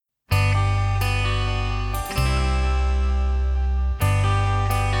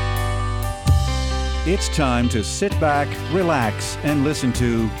It's time to sit back, relax, and listen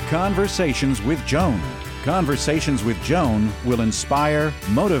to Conversations with Joan. Conversations with Joan will inspire,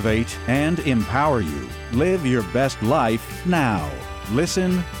 motivate, and empower you. Live your best life now.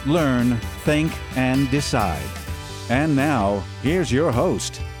 Listen, learn, think, and decide. And now, here's your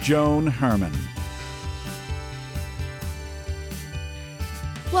host, Joan Herman.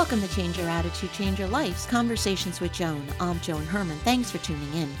 Welcome to Change Your Attitude, Change Your Life's Conversations with Joan. I'm Joan Herman. Thanks for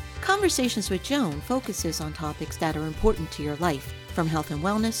tuning in. Conversations with Joan focuses on topics that are important to your life, from health and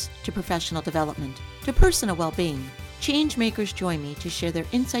wellness to professional development to personal well-being. Change makers join me to share their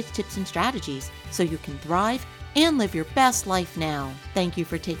insights, tips, and strategies so you can thrive and live your best life now. Thank you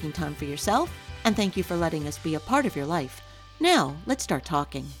for taking time for yourself, and thank you for letting us be a part of your life. Now, let's start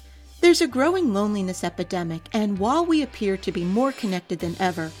talking. There's a growing loneliness epidemic, and while we appear to be more connected than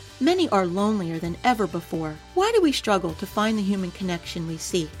ever, many are lonelier than ever before. Why do we struggle to find the human connection we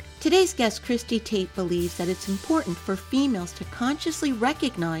seek? Today's guest, Christy Tate, believes that it's important for females to consciously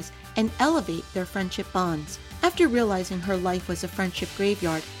recognize and elevate their friendship bonds. After realizing her life was a friendship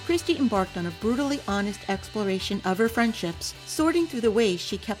graveyard, Christy embarked on a brutally honest exploration of her friendships, sorting through the ways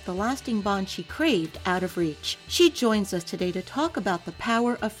she kept the lasting bond she craved out of reach. She joins us today to talk about the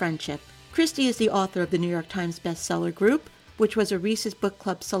power of friendship. Christy is the author of the New York Times bestseller Group, which was a Reese's Book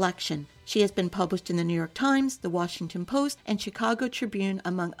Club selection. She has been published in the New York Times, the Washington Post, and Chicago Tribune,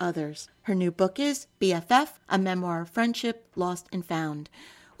 among others. Her new book is BFF, A Memoir of Friendship, Lost and Found.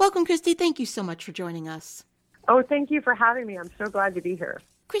 Welcome, Christy. Thank you so much for joining us. Oh, thank you for having me. I'm so glad to be here.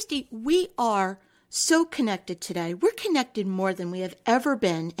 Christy, we are so connected today. We're connected more than we have ever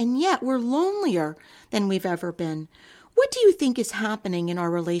been, and yet we're lonelier than we've ever been. What do you think is happening in our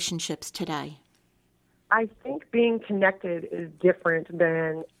relationships today? I think being connected is different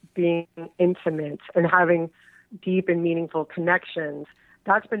than being intimate and having deep and meaningful connections.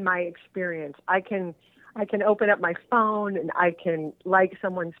 That's been my experience. I can open up my phone and I can like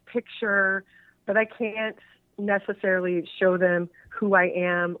someone's picture, but I can't necessarily show them who I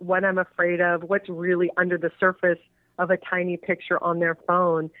am, what I'm afraid of, what's really under the surface of a tiny picture on their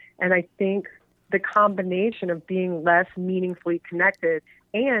phone. And I think the combination of being less meaningfully connected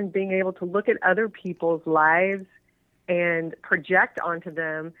and being able to look at other people's lives and project onto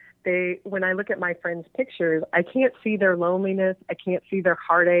them, when I look at my friends' pictures, I can't see their loneliness, I can't see their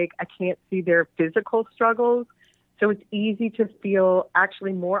heartache, I can't see their physical struggles. So it's easy to feel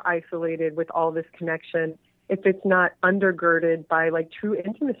actually more isolated with all this connection if it's not undergirded by true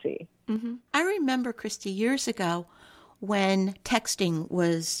intimacy. Mm-hmm. I remember, Christy, years ago when texting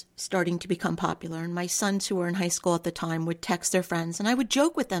was starting to become popular, and my sons who were in high school at the time would text their friends, and I would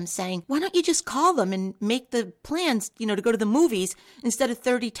joke with them saying, why don't you just call them and make the plans, to go to the movies instead of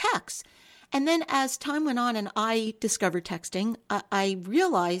 30 texts? And then as time went on and I discovered texting, I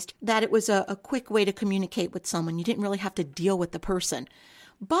realized that it was a quick way to communicate with someone. You didn't really have to deal with the person.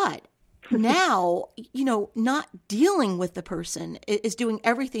 But now, not dealing with the person is doing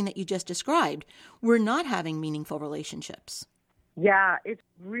everything that you just described. We're not having meaningful relationships. Yeah, it's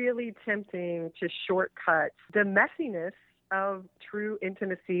really tempting to shortcut the messiness of true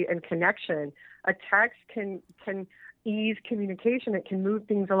intimacy and connection. A text can ease communication. It can move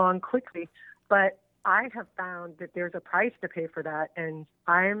things along quickly. But I have found that there's a price to pay for that. And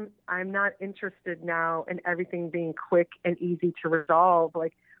I'm not interested now in everything being quick and easy to resolve.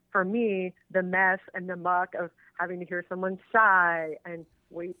 For me, the mess and the muck of having to hear someone sigh and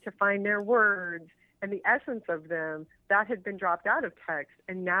wait to find their words and the essence of them, that had been dropped out of text.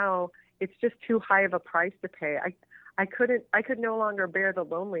 And now it's just too high of a price to pay. I could no longer bear the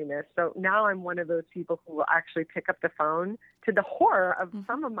loneliness. So now I'm one of those people who will actually pick up the phone, to the horror of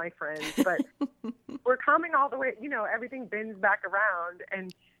some of my friends. But we're coming all the way, everything bends back around,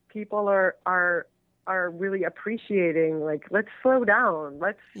 and people are really appreciating, let's slow down.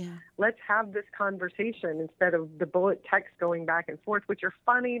 Let's have this conversation instead of the bullet text going back and forth, which are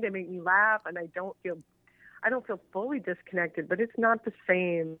funny. They make me laugh, and I don't feel fully disconnected, but it's not the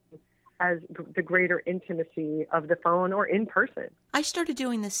same as the greater intimacy of the phone or in person. I started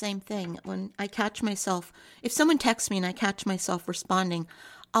doing the same thing. When I catch myself, if someone texts me and I catch myself responding,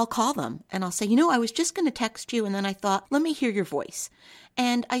 I'll call them and I'll say, I was just going to text you, and then I thought, let me hear your voice.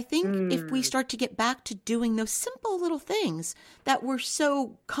 And I think if we start to get back to doing those simple little things that were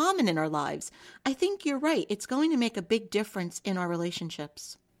so common in our lives, I think you're right. It's going to make a big difference in our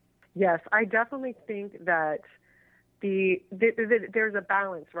relationships. Yes, I definitely think that there's a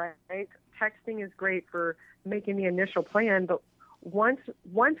balance, right? Texting is great for making the initial plan, but once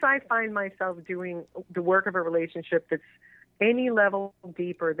I find myself doing the work of a relationship that's any level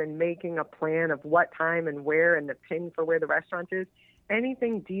deeper than making a plan of what time and where and the pin for where the restaurant is,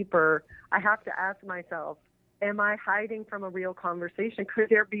 anything deeper, I have to ask myself, am I hiding from a real conversation? Could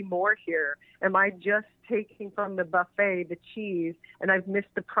there be more here? Am I just taking from the buffet the cheese and I've missed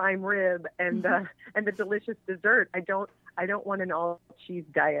the prime rib and the delicious dessert? I don't want an all cheese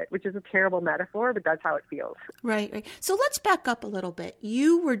diet, which is a terrible metaphor, but that's how it feels. Right. So let's back up a little bit.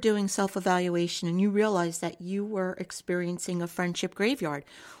 You were doing self-evaluation and you realized that you were experiencing a friendship graveyard.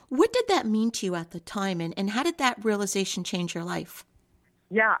 What did that mean to you at the time, and how did that realization change your life?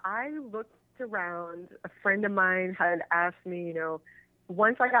 Yeah, I looked around. A friend of mine had asked me,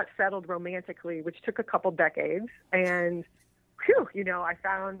 once I got settled romantically, which took a couple decades, and I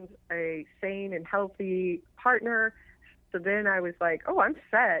found a sane and healthy partner. So then I was like, oh, I'm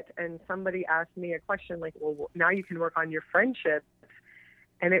set. And somebody asked me a question like, well, now you can work on your friendships.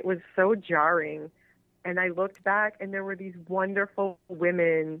 And it was so jarring. And I looked back and there were these wonderful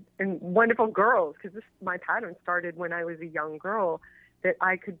women and wonderful girls, because my pattern started when I was a young girl, that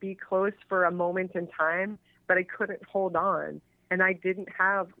I could be close for a moment in time, but I couldn't hold on. And I didn't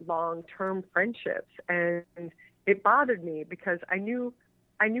have long-term friendships. And it bothered me because I knew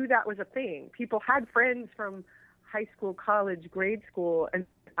that was a thing. People had friends from high school, college, grade school, and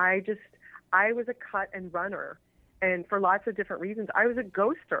I was a cut and runner. And for lots of different reasons, I was a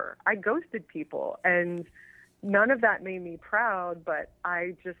ghoster. I ghosted people, and none of that made me proud, but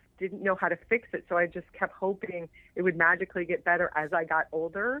I just didn't know how to fix it. So I just kept hoping it would magically get better as I got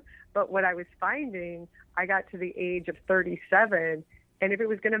older. But what I was finding, I got to the age of 37, and if it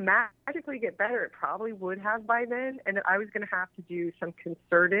was going to magically get better, it probably would have by then. And I was going to have to do some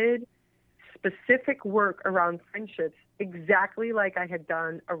concerted, specific work around friendships, exactly like I had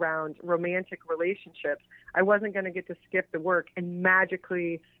done around romantic relationships. I wasn't going to get to skip the work and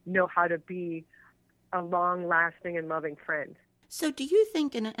magically know how to be a long-lasting and loving friend. So do you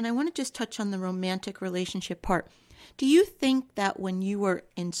think, and I want to just touch on the romantic relationship part, do you think that when you were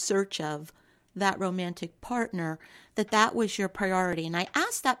in search of that romantic partner, that was your priority? And I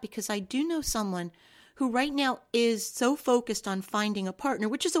ask that because I do know someone who right now is so focused on finding a partner,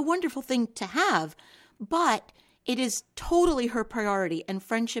 which is a wonderful thing to have, but it is totally her priority and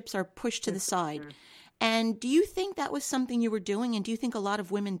friendships are pushed to the side. And do you think that was something you were doing? And do you think a lot of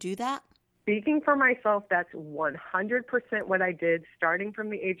women do that? Speaking for myself, that's 100% what I did starting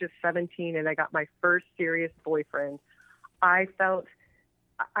from the age of 17, and I got my first serious boyfriend. I've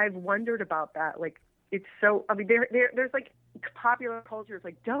wondered about that. Like, it's so, there's like popular culture is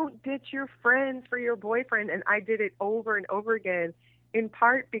like, don't ditch your friends for your boyfriend. And I did it over and over again, in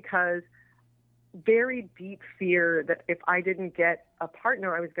part because very deep fear that if I didn't get a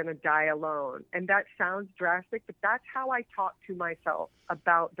partner, I was going to die alone. And that sounds drastic, but that's how I talked to myself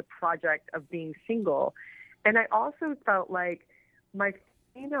about the project of being single. And I also felt like my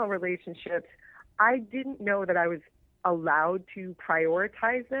female relationships, I didn't know that I was allowed to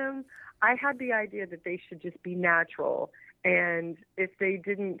prioritize them. I had the idea that they should just be natural. And if they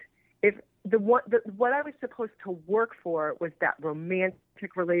didn't, what I was supposed to work for was that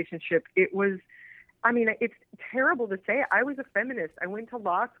romantic relationship. It's terrible to say. I was a feminist. I went to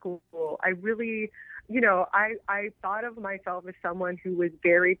law school. I really, I thought of myself as someone who was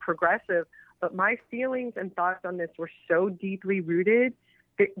very progressive, but my feelings and thoughts on this were so deeply rooted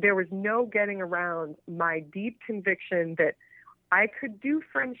that there was no getting around my deep conviction that I could do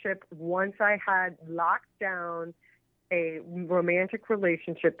friendship once I had locked down a romantic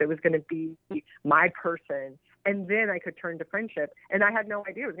relationship that was going to be my person, and then I could turn to friendship. And I had no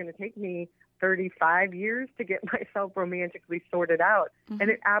idea it was going to take me 35 years to get myself romantically sorted out. Mm-hmm.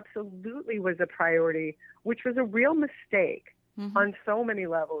 And it absolutely was a priority, which was a real mistake on so many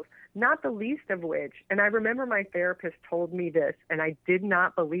levels, not the least of which, and I remember my therapist told me this, and I did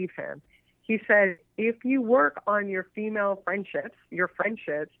not believe him. He said, if you work on your female friendships,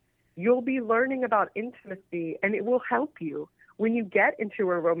 you'll be learning about intimacy, and it will help you when you get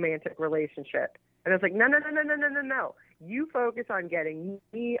into a romantic relationship. And I was like, no. You focus on getting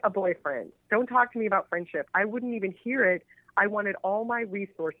me a boyfriend. Don't talk to me about friendship. I wouldn't even hear it. I wanted all my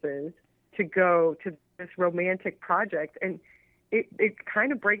resources to go to this romantic project. And it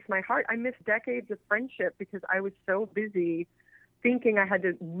kind of breaks my heart. I missed decades of friendship because I was so busy thinking I had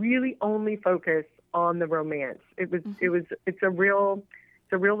to really only focus on the romance. It's a real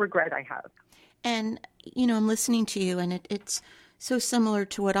regret I have. And, I'm listening to you, and it's so similar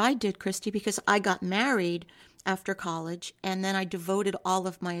to what I did, Christy, because I got married after college, and then I devoted all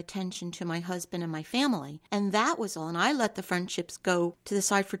of my attention to my husband and my family. And that was all. And I let the friendships go to the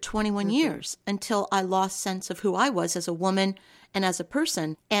side for 21 years until I lost sense of who I was as a woman and as a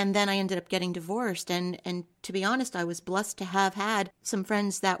person. And then I ended up getting divorced. And to be honest, I was blessed to have had some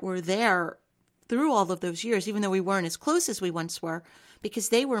friends that were there through all of those years, even though we weren't as close as we once were, because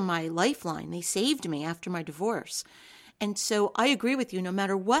they were my lifeline. They saved me after my divorce. And so I agree with you, no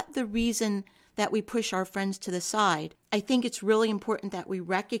matter what the reason that we push our friends to the side, I think it's really important that we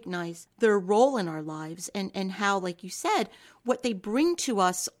recognize their role in our lives and how, like you said, what they bring to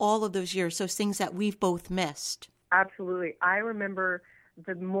us all of those years, those things that we've both missed. Absolutely. I remember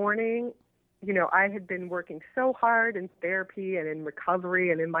the morning, I had been working so hard in therapy and in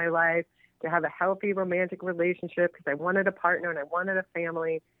recovery and in my life to have a healthy romantic relationship because I wanted a partner and I wanted a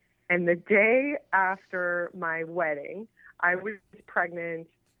family. And the day after my wedding, I was pregnant.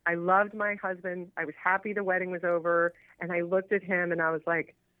 I loved my husband. I was happy the wedding was over. And I looked at him and I was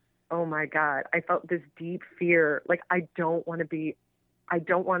like, oh my God, I felt this deep fear. Like, I don't want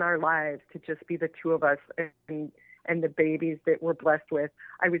our lives to just be the two of us and the babies that we're blessed with.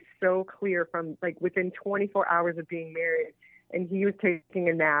 I was so clear from within 24 hours of being married, and he was taking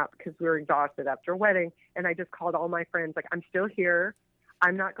a nap because we were exhausted after a wedding. And I just called all my friends, I'm still here.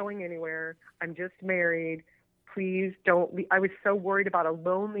 I'm not going anywhere. I'm just married. Please don't leave. I was so worried about a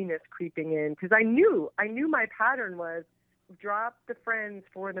loneliness creeping in because I knew my pattern was drop the friends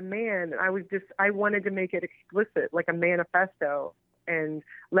for the man. I wanted to make it explicit, like a manifesto, and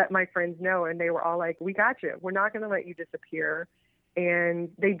let my friends know. And they were all like, we got you. We're not going to let you disappear. And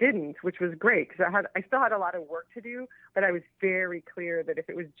they didn't, which was great because I still had a lot of work to do, but I was very clear that if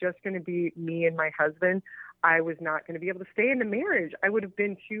it was just going to be me and my husband, I was not going to be able to stay in the marriage. I would have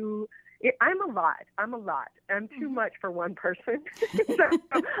been I'm a lot. I'm too much for one person. So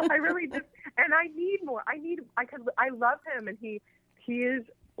I really and I need more. I love him, and he is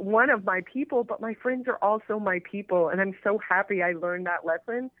one of my people, but my friends are also my people. And I'm so happy I learned that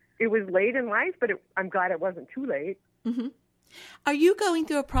lesson. It was late in life, but I'm glad it wasn't too late. Mm-hmm. Are you going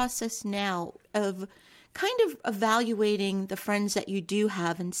through a process now of kind of evaluating the friends that you do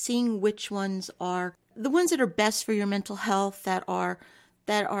have and seeing which ones are the ones that are best for your mental health, that are,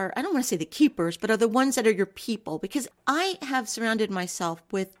 I don't want to say the keepers, but are the ones that are your people? Because I have surrounded myself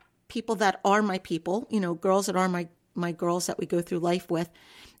with people that are my people, girls that are my girls that we go through life with.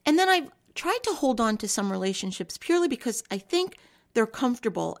 And then I've tried to hold on to some relationships purely because I think they're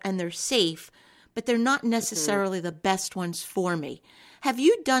comfortable and they're safe, but they're not necessarily the best ones for me. Have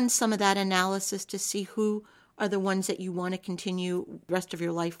you done some of that analysis to see who are the ones that you want to continue the rest of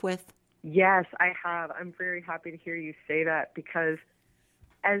your life with? Yes, I have. I'm very happy to hear you say that because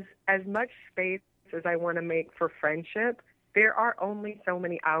as much space as I want to make for friendship, there are only so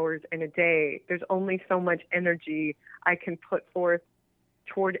many hours in a day. There's only so much energy I can put forth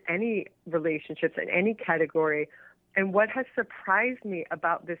toward any relationships in any category. And what has surprised me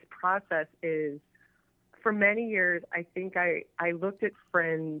about this process is for many years, I think I looked at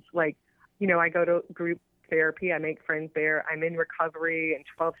friends I go to group therapy, I make friends there, I'm in recovery and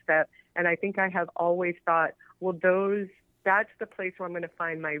 12-step. And I think I have always thought, well, that's the place where I'm going to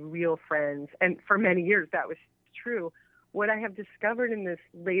find my real friends. And for many years, that was true. What I have discovered in this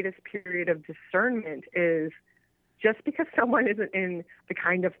latest period of discernment is just because someone isn't in the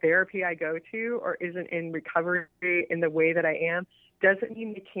kind of therapy I go to or isn't in recovery in the way that I am, doesn't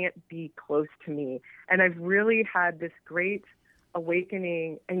mean they can't be close to me. And I've really had this great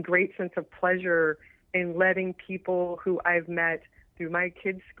awakening and great sense of pleasure in letting people who I've met through my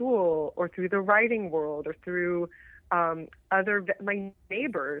kids' school or through the writing world or through my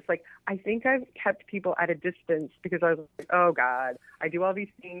neighbors. I think I've kept people at a distance because I was like, oh God, I do all these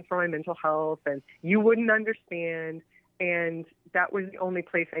things for my mental health and you wouldn't understand. And that was the only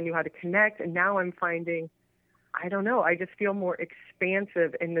place I knew how to connect. And now I'm finding, I don't know, I just feel more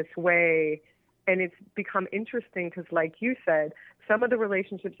expansive in this way. And it's become interesting because, like you said, some of the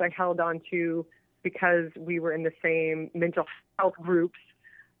relationships I held on to because we were in the same mental health groups,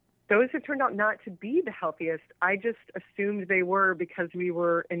 those have turned out not to be the healthiest. I just assumed they were because we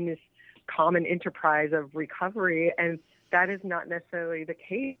were in this common enterprise of recovery, and that is not necessarily the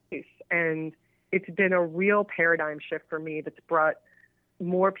case. And it's been a real paradigm shift for me that's brought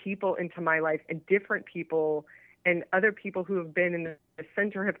more people into my life and different people, and other people who have been in the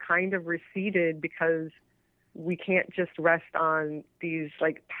center have kind of receded because we can't just rest on these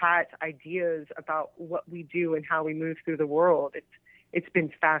pat ideas about what we do and how we move through the world. It's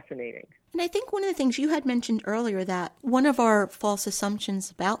been fascinating. And I think one of the things you had mentioned earlier, that one of our false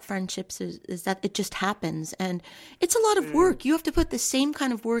assumptions about friendships is that it just happens. And it's a lot of work. You have to put the same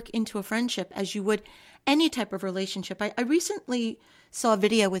kind of work into a friendship as you would any type of relationship. I recently saw a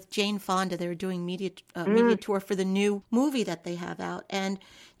video with Jane Fonda. They were doing media tour for the new movie that they have out. And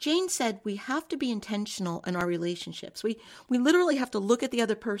Jane said, we have to be intentional in our relationships. We literally have to look at the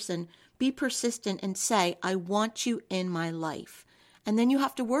other person, be persistent, and say, I want you in my life. And then you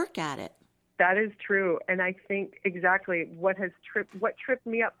have to work at it. That is true. And I think exactly what tripped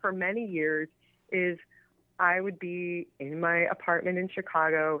me up for many years is I would be in my apartment in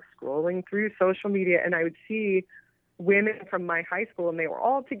Chicago scrolling through social media, and I would see women from my high school, and they were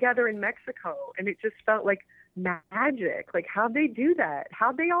all together in Mexico. And it just felt like magic. Like, how'd they do that?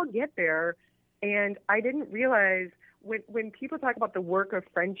 How'd they all get there? And I didn't realize when people talk about the work of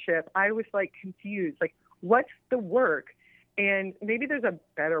friendship, I was like confused. Like, what's the work? And maybe there's a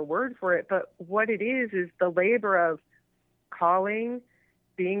better word for it, but what it is the labor of calling,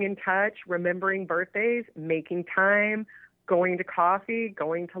 being in touch, remembering birthdays, making time, going to coffee,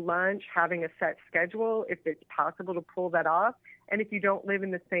 going to lunch, having a set schedule if it's possible to pull that off. And if you don't live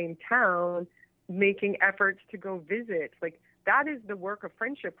in the same town, making efforts to go visit. Like, that is the work of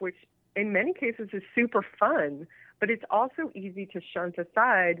friendship, which in many cases is super fun, but it's also easy to shunt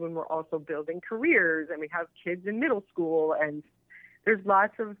aside when we're also building careers and we have kids in middle school. And there's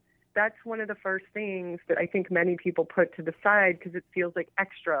that's one of the first things that I think many people put to the side because it feels like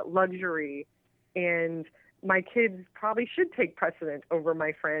extra luxury. And my kids probably should take precedent over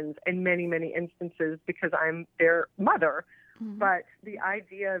my friends in many, many instances because I'm their mother. Mm-hmm. But the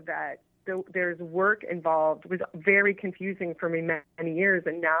idea that there's work involved was very confusing for me many years.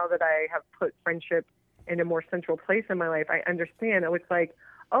 And now that I have put friendship in a more central place in my life, I understand. It's like,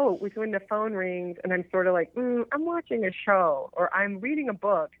 oh, it's when the phone rings and I'm sort of like, I'm watching a show or I'm reading a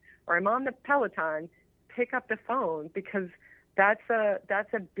book or I'm on the Peloton, pick up the phone because that's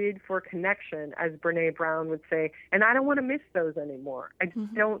a bid for connection, as Brene Brown would say. And I don't want to miss those anymore.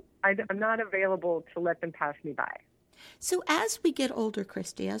 I'm not available to let them pass me by. So as we get older,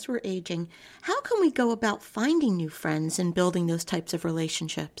 Christy, as we're aging, how can we go about finding new friends and building those types of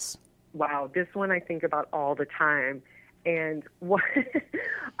relationships? Wow, this one I think about all the time. And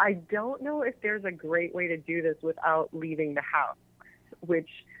I don't know if there's a great way to do this without leaving the house, which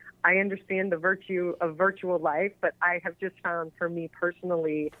I understand the virtue of virtual life, but I have just found for me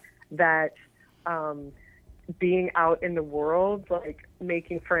personally that being out in the world, like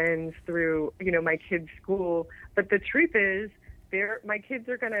making friends through, my kids' school. But the truth is, my kids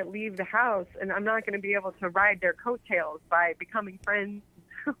are going to leave the house, and I'm not going to be able to ride their coattails by becoming friends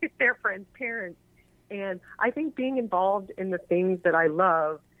with their friends' parents. And I think being involved in the things that I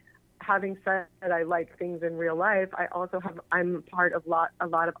love, having said that I like things in real life, I'm part of a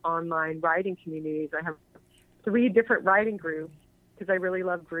lot of online writing communities. I have 3 different writing groups because I really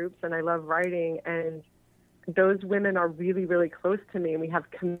love groups and I love writing. And those women are really, really close to me, and we have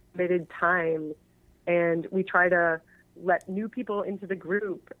committed time, and we try to let new people into the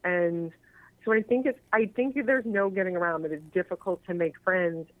group. And so I think there's no getting around that. It's difficult to make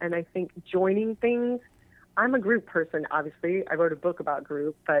friends, and I think joining things. I'm a group person, obviously. I wrote a book about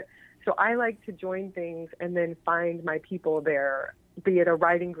group, but so I like to join things and then find my people there, be it a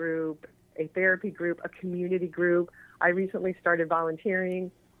writing group, a therapy group, a community group. I recently started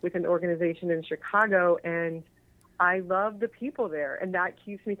volunteering with an organization in Chicago, and I love the people there, and that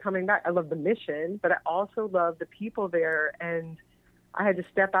keeps me coming back. I love the mission, but I also love the people there, and I had to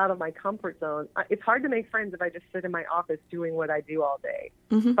step out of my comfort zone. It's hard to make friends if I just sit in my office doing what I do all day.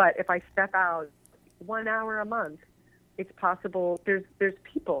 Mm-hmm. But if I step out 1 hour a month, it's possible. There's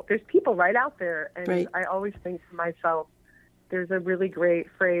people right out there, and right. I always think to myself, there's a really great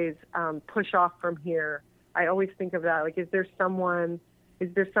phrase, push off from here. I always think of that, like, is there someone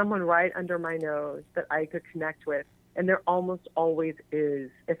right under my nose that I could connect with? And there almost always is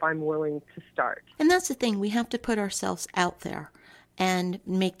if I'm willing to start. And that's the thing. We have to put ourselves out there and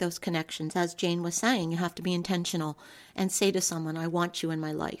make those connections. As Jane was saying, you have to be intentional and say to someone, I want you in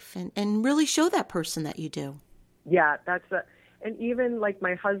my life, and really show that person that you do. Yeah, and even like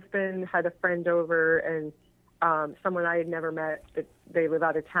my husband had a friend over, and someone I had never met, that they live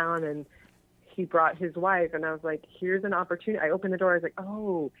out of town, and he brought his wife, and I was like, here's an opportunity. I opened the door. I was like,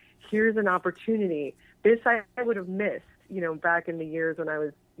 oh, here's an opportunity. This I would have missed, back in the years when I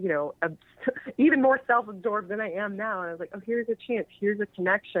was, even more self-absorbed than I am now. And I was like, oh, here's a chance. Here's a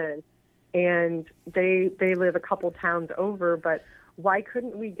connection. And they live a couple towns over, but why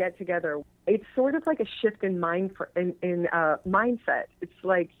couldn't we get together? It's sort of like a shift in mindset. It's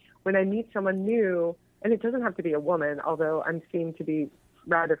like when I meet someone new, and it doesn't have to be a woman, although I seem to be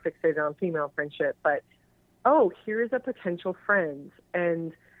rather fixated on female friendship, but, oh, here's a potential friend.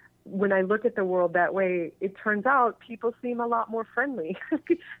 And when I look at the world that way, it turns out people seem a lot more friendly.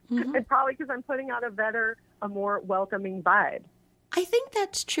 Mm-hmm. And probably because I'm putting out a more welcoming vibe. I think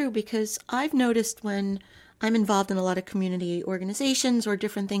that's true, because I've noticed when I'm involved in a lot of community organizations or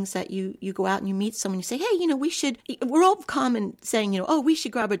different things that you go out and you meet someone, you say, hey, we're all common saying, we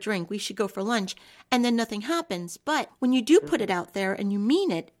should grab a drink, we should go for lunch, and then nothing happens. But when you do put it out there and you mean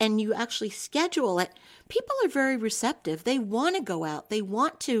it and you actually schedule it, people are very receptive. They want to go out. They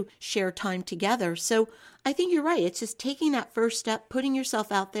want to share time together. So I think you're right. It's just taking that first step, putting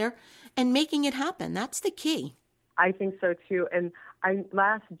yourself out there and making it happen. That's the key. I think so too. And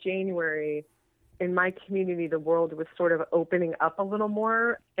last January, in my community, the world was sort of opening up a little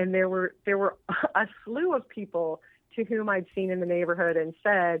more, and there were a slew of people to whom I'd seen in the neighborhood and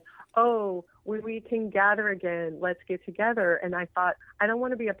said, oh, when we can gather again, let's get together. And I thought, I don't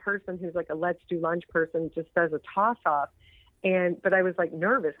want to be a person who's like a let's do lunch person, just does a toss-off. But I was like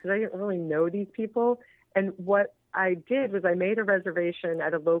nervous because I didn't really know these people. And what I did was I made a reservation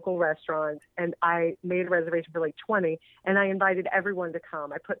at a local restaurant, and I made a reservation for like 20, and I invited everyone to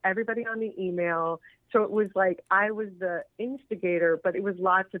come. I put everybody on the email. So it was like I was the instigator, but it was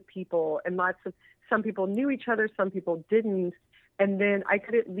lots of people, and some people knew each other, some people didn't. And then I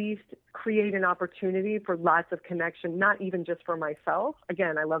could at least create an opportunity for lots of connection, not even just for myself.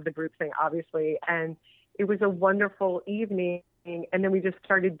 Again, I love the group thing, obviously. And it was a wonderful evening. And then we just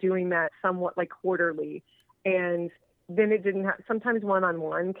started doing that somewhat like quarterly. And then it didn't have, sometimes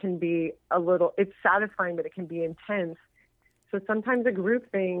one-on-one can be it's satisfying, but it can be intense. So sometimes a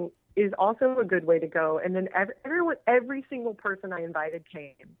group thing is also a good way to go. And then every single person I invited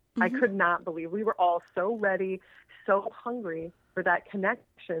came. Mm-hmm. I could not believe we were all so ready, so hungry for that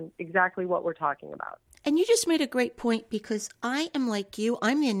connection, exactly what we're talking about. And you just made a great point, because I am like you.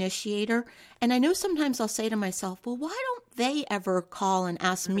 I'm the initiator. And I know sometimes I'll say to myself, well, why don't they ever call and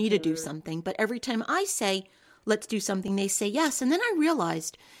ask me to do something? But every time I say, let's do something, they say yes. And then I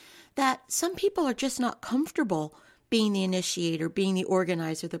realized that some people are just not comfortable being the initiator, being the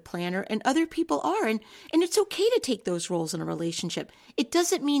organizer, the planner, and other people are. And it's okay to take those roles in a relationship. It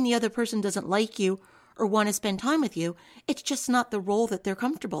doesn't mean the other person doesn't like you or want to spend time with you. It's just not the role that they're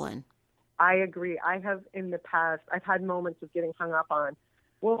comfortable in. I agree. I have in the past, I've had moments of getting hung up on,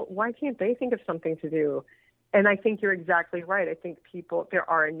 well, why can't they think of something to do? And I think you're exactly right. I think there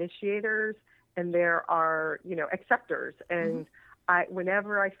are initiators and there are, acceptors. And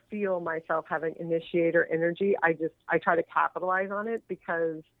whenever I feel myself having initiator energy, I try to capitalize on it,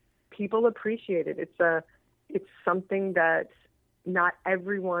 because people appreciate it. It's something that not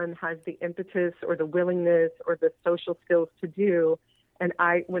everyone has the impetus or the willingness or the social skills to do. And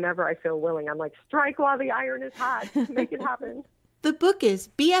whenever I feel willing, I'm like, strike while the iron is hot, make it happen. The book is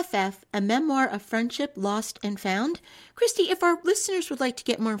BFF, A Memoir of Friendship Lost and Found. Christy, if our listeners would like to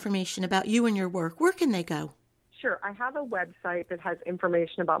get more information about you and your work, where can they go? Sure. I have a website that has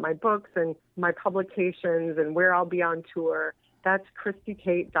information about my books and my publications and where I'll be on tour. That's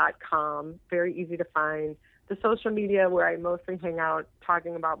ChristyKate.com. Very easy to find. The social media where I mostly hang out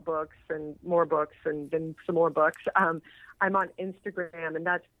talking about books and then some more books. I'm on Instagram, and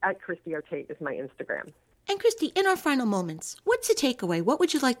that's at Christy O. Tate is my Instagram. And Christy, in our final moments, what's the takeaway? What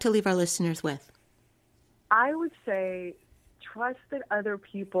would you like to leave our listeners with? I would say trust that other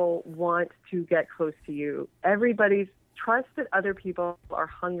people want to get close to you. Trust that other people are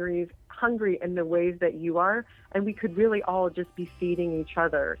hungry in the ways that you are, and we could really all just be feeding each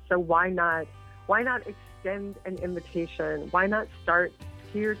other. So why not extend an invitation? Why not start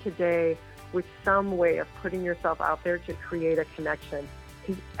here today with some way of putting yourself out there to create a connection?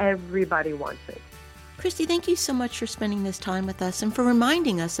 Because everybody wants it. Christy, thank you so much for spending this time with us and for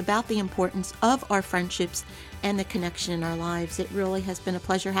reminding us about the importance of our friendships and the connection in our lives. It really has been a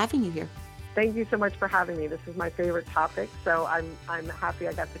pleasure having you here. Thank you so much for having me. This is my favorite topic, so I'm happy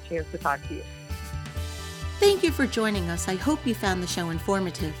I got the chance to talk to you. Thank you for joining us. I hope you found the show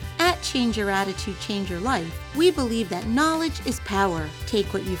informative. At Change Your Attitude, Change Your Life, we believe that knowledge is power.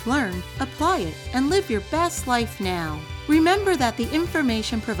 Take what you've learned, apply it, and live your best life now. Remember that the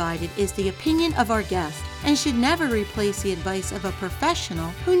information provided is the opinion of our guest and should never replace the advice of a professional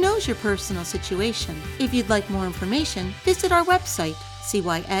who knows your personal situation. If you'd like more information, visit our website,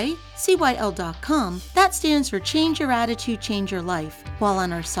 CYACYL.com. That stands for Change Your Attitude, Change Your Life. While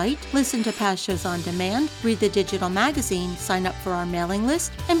on our site, listen to past shows on demand, read the digital magazine, sign up for our mailing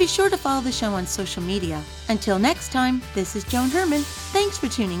list, and be sure to follow the show on social media. Until next time, this is Joan Herman. Thanks for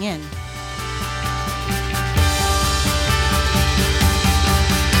tuning in.